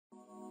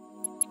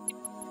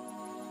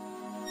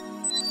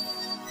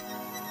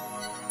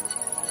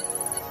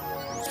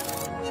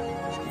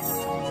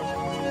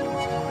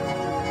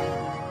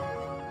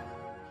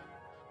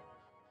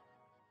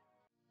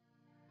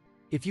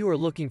If you are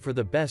looking for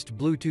the best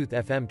Bluetooth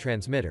FM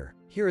transmitter,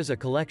 here is a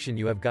collection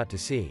you have got to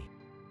see.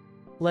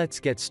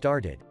 Let's get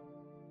started.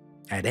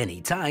 At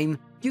any time,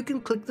 you can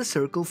click the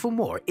circle for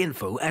more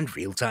info and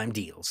real-time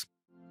deals.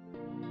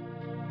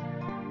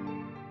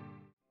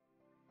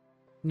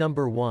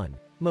 Number 1.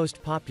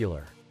 Most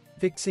popular.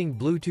 Fixing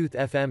Bluetooth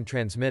FM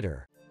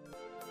transmitter.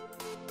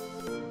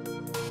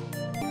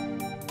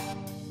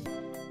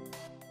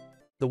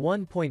 The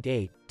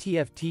 1.8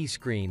 TFT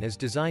screen is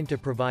designed to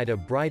provide a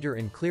brighter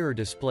and clearer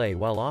display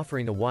while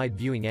offering a wide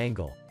viewing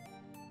angle.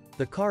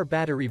 The car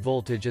battery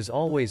voltage is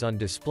always on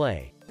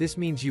display. This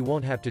means you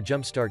won't have to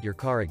jumpstart your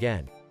car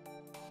again.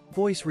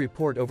 Voice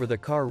report over the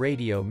car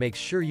radio makes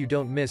sure you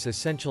don't miss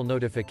essential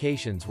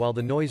notifications, while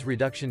the noise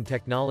reduction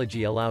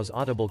technology allows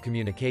audible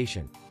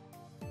communication.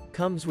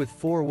 Comes with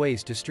 4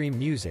 ways to stream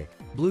music: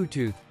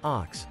 Bluetooth,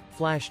 aux,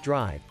 flash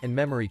drive, and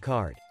memory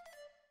card.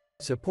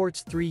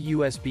 Supports 3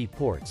 USB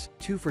ports,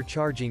 2 for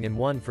charging and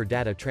 1 for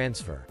data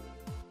transfer.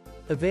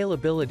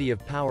 Availability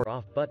of power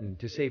off button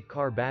to save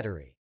car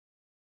battery.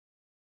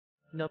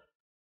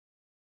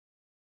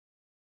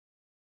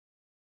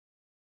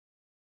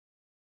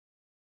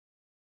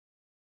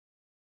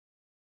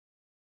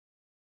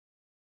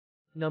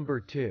 Number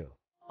 2.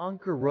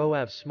 Anker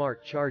ROAV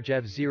Smart Charge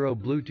F0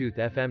 Bluetooth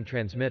FM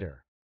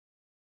transmitter.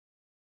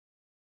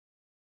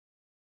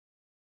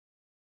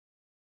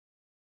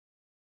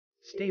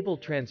 Stable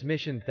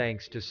transmission.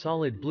 Thanks to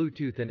solid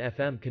Bluetooth and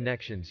FM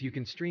connections, you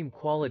can stream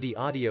quality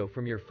audio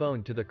from your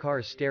phone to the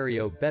car's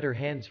stereo. Better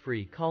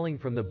hands-free calling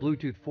from the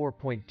Bluetooth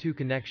 4.2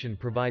 connection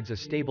provides a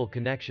stable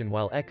connection,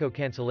 while echo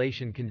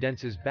cancellation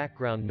condenses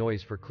background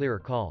noise for clearer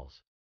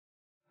calls.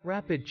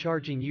 Rapid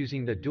charging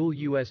using the dual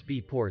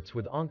USB ports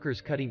with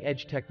Anker's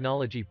cutting-edge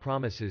technology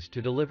promises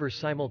to deliver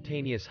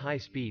simultaneous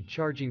high-speed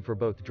charging for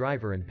both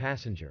driver and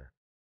passenger.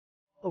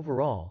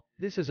 Overall,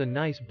 this is a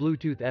nice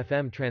Bluetooth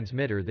FM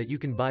transmitter that you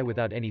can buy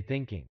without any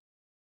thinking.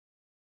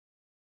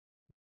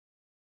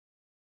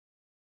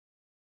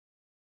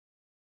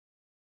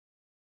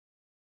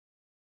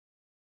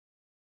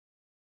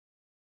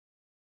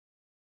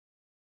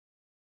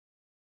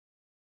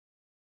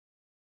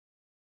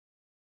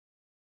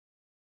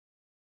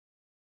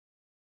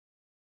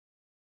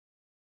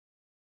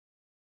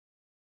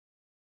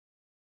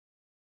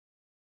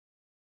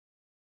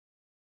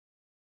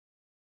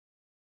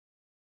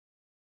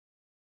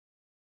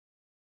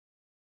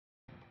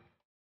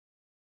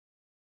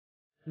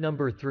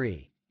 Number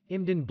 3.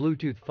 Imden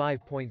Bluetooth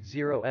 5.0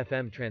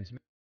 FM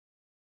transmitter.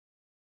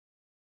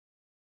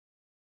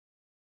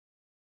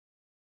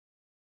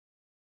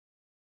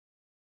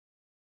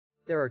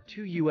 There are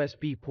 2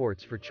 USB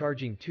ports for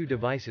charging 2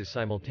 devices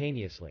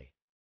simultaneously.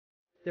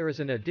 There is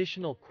an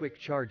additional Quick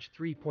Charge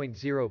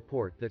 3.0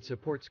 port that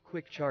supports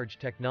quick charge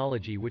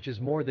technology, which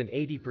is more than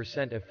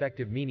 80%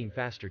 effective, meaning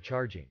faster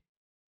charging.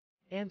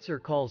 Answer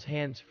calls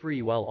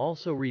hands-free while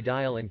also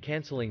redial and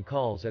cancelling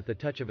calls at the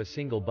touch of a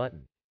single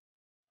button.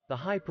 The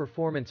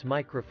high-performance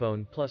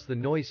microphone plus the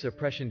noise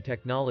suppression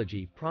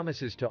technology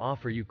promises to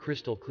offer you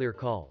crystal clear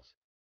calls.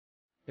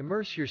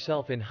 Immerse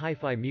yourself in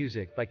hi-fi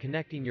music by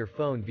connecting your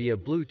phone via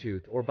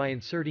Bluetooth or by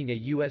inserting a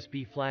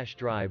USB flash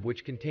drive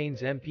which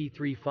contains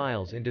MP3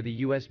 files into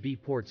the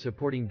USB port,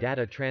 supporting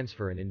data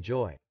transfer, and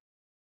enjoy.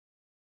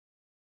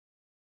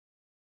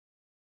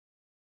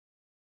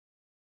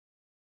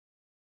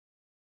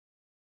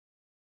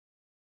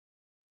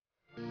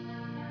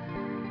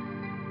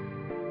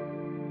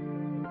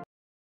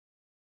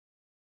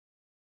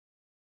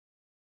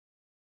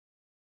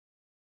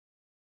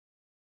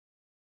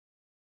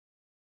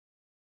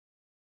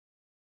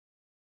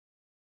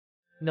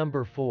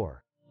 Number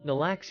 4.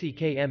 Nalaxy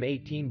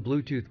KM18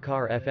 Bluetooth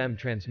Car FM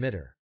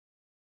Transmitter.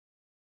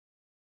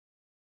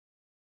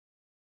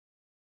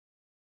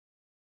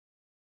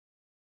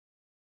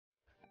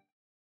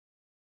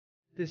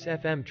 This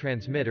FM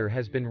transmitter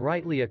has been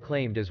rightly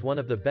acclaimed as one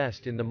of the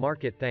best in the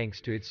market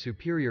thanks to its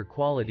superior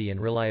quality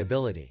and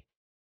reliability.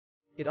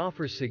 It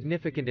offers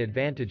significant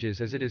advantages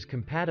as it is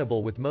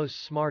compatible with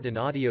most smart and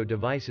audio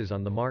devices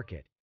on the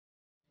market.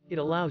 It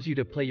allows you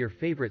to play your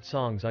favorite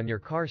songs on your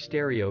car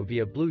stereo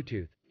via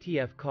Bluetooth,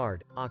 TF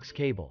card, aux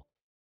cable.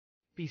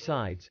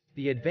 Besides,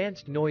 the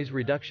advanced noise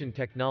reduction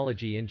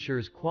technology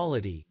ensures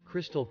quality,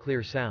 crystal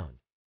clear sound.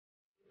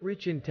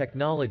 Rich in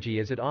technology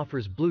as it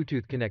offers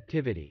Bluetooth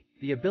connectivity,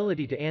 the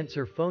ability to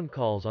answer phone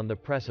calls on the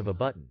press of a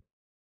button.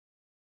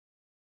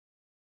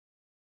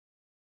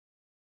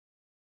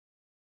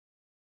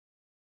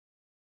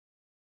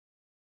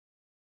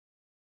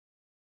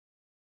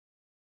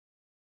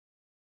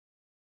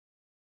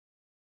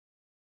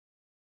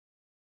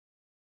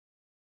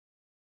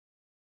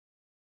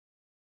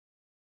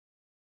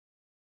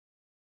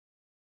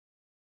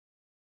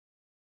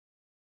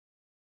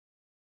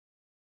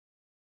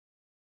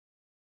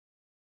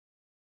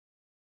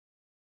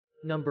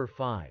 Number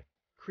 5.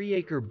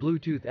 Creaker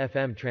Bluetooth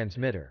FM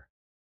Transmitter.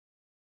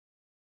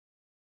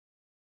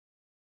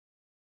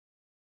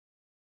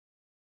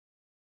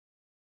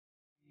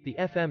 The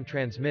FM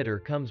transmitter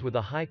comes with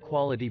a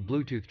high-quality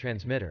Bluetooth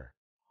transmitter.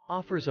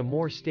 Offers a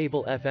more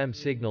stable FM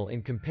signal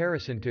in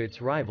comparison to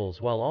its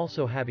rivals while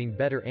also having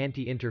better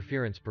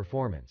anti-interference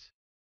performance.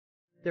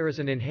 There is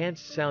an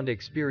enhanced sound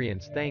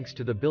experience thanks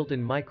to the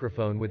built-in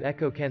microphone with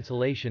echo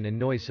cancellation and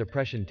noise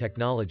suppression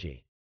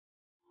technology.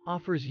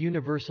 Offers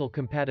universal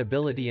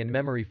compatibility and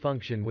memory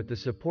function with the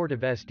support of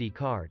SD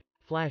card,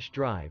 flash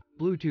drive,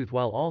 Bluetooth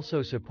while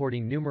also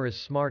supporting numerous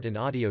smart and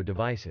audio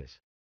devices.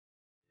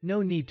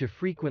 No need to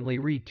frequently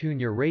retune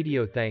your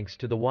radio thanks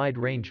to the wide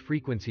range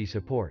frequency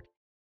support.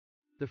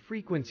 The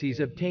frequencies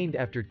obtained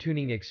after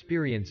tuning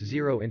experience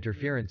zero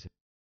interference.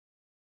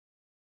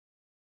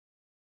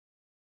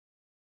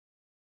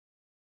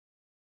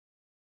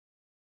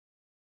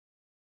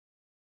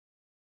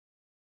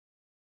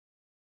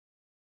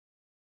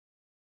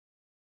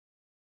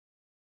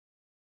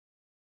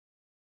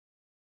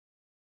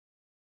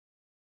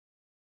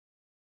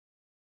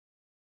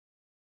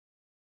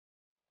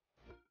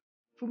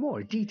 For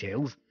more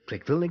details,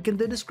 click the link in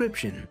the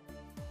description.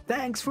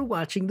 Thanks for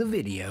watching the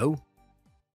video.